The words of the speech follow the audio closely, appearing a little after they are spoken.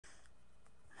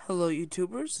Hello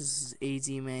YouTubers, this is AZ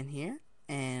Man here,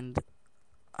 and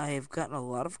I have gotten a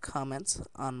lot of comments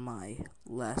on my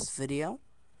last video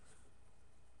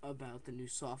about the new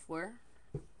software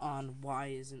on why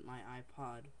isn't my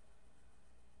iPod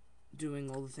doing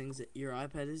all the things that your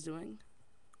iPad is doing.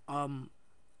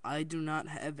 I do not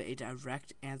have a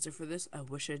direct answer for this. I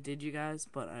wish I did, you guys,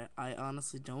 but I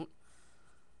honestly don't.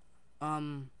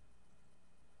 I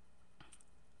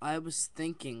was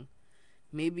thinking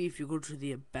maybe if you go to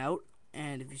the About,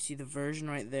 and if you see the version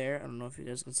right there, I don't know if you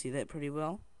guys can see that pretty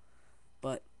well,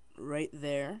 but right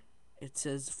there it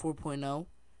says 4.0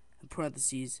 in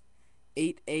parentheses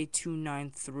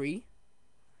 8A293.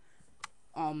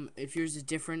 If yours is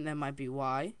different, that might be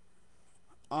why.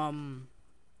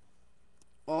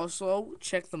 Also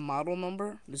check the model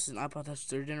number. This is an iPod Touch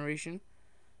 3rd generation.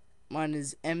 Mine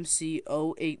is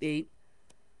MC088.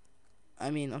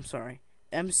 I'm sorry,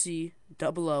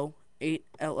 MC008LL.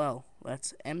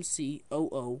 That's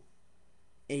MC008LL.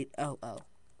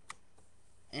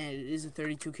 And it is a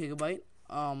 32 gigabyte.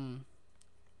 I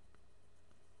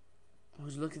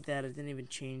was looking at that. I didn't even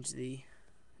change the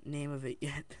name of it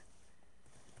yet.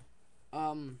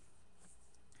 I'm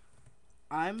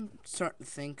starting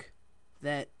to think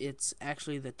that it's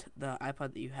actually the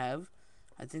iPod that you have.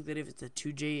 I think that if it's a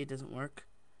 2G, it doesn't work.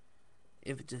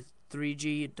 If it's a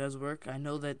 3G, it does work. I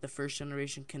know that the first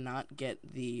generation cannot get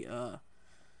the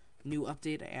new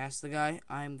update. I asked the guy.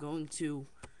 I'm going to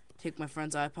take my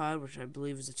friend's iPod, which I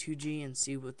believe is a 2G, and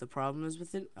see what the problem is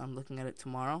with it. I'm looking at it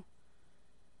tomorrow,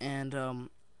 and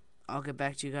I'll get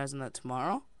back to you guys on that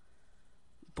tomorrow.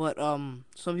 But some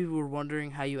people were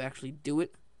wondering how you actually do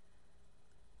it.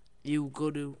 You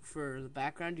go to, for the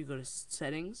background, you go to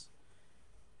settings.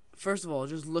 First of all,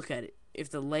 just look at it. If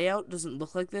the layout doesn't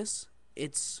look like this,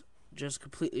 it's just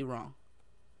completely wrong.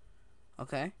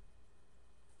 Okay?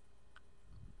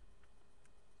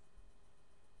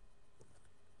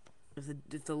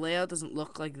 If the layout doesn't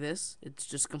look like this, it's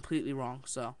just completely wrong.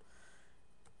 So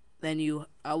then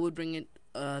I would bring it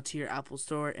to your Apple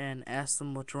store and ask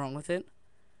them what's wrong with it,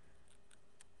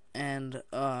 and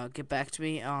get back to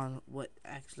me on what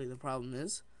actually the problem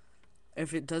is.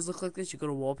 If it does look like this, you go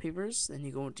to wallpapers, then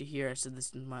you go into here. I said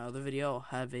this in my other video. I'll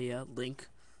have a link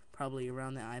probably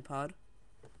around the iPod.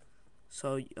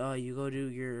 So you go to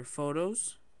your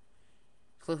photos,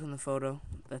 click on the photo.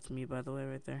 That's me, by the way,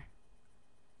 right there.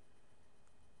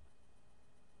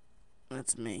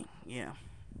 That's me, yeah.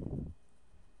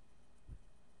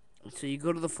 So you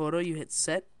go to the photo, you hit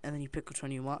set, and then you pick which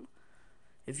one you want.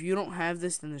 If you don't have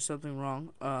this, then there's something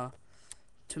wrong.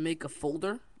 To make a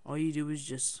folder, all you do is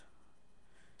just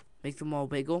make them all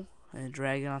bagel and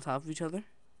drag it on top of each other.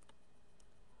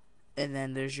 And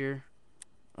then there's your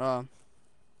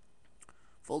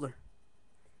folder.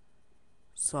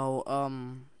 So,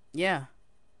 yeah.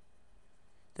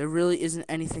 There really isn't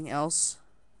anything else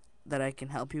that I can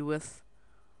help you with.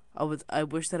 I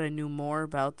wish that I knew more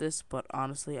about this, but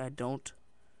honestly, I don't.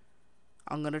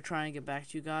 I'm gonna try and get back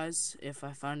to you guys if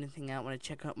I find anything out when I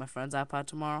check out my friend's iPod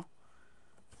tomorrow.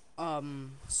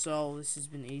 So this has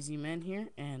been AZ Man here,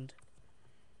 and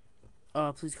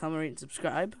please comment, rate, and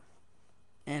subscribe,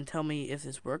 and tell me if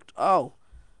this worked. Oh,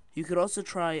 you could also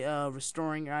try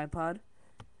restoring your iPod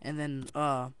and then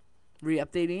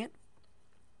re-updating it.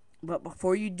 But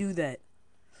before you do that,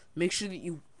 make sure that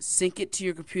you sync it to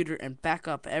your computer and back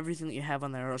up everything that you have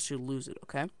on there, or else you'll lose it,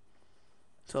 okay?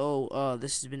 So,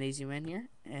 this has been AZ Man here,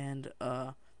 and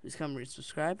please comment, rate,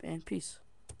 subscribe, and peace.